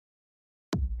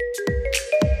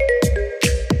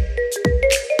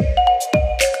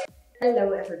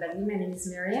Hello everybody, my name is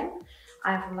Miriam.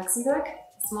 I'm from Luxembourg,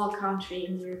 a small country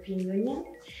in the European Union.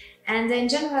 And in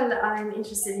general, I'm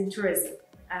interested in tourism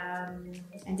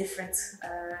and different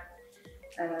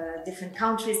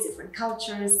countries, different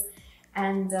cultures.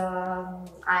 And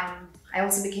I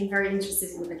also became very interested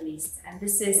in the Middle East. And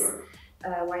this is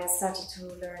why I started to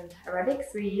learn Arabic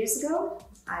 3 years ago.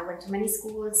 I went to many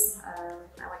schools.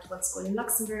 I went to one school in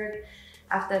Luxembourg.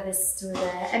 After this, to the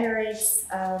Emirates,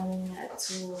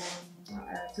 to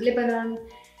Lebanon,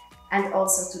 and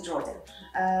also to Jordan.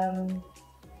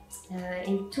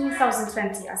 In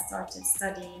 2020, I started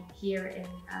studying here in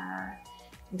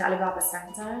the Alibaba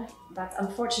Center, but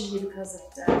unfortunately, because of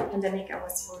the pandemic, I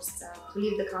was forced to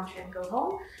leave the country and go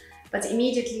home. But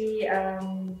immediately,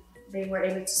 they were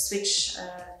able to switch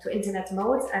to internet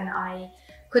mode, and I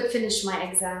could finish my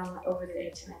exam over the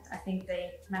internet. I think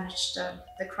they managed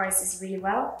the crisis really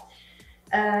well.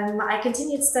 I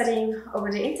continued studying over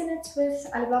the internet with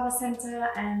Alibaba Center,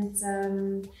 and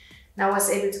now I was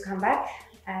able to come back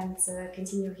and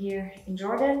continue here in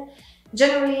Jordan.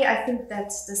 Generally, I think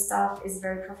that the staff is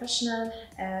very professional.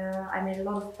 I made a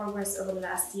lot of progress over the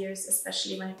last years,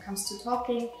 especially when it comes to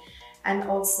talking and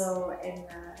also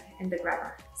in the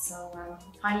grammar. So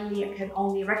finally, I can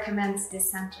only recommend this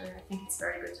center. I think it's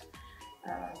very good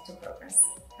to progress.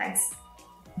 Thanks.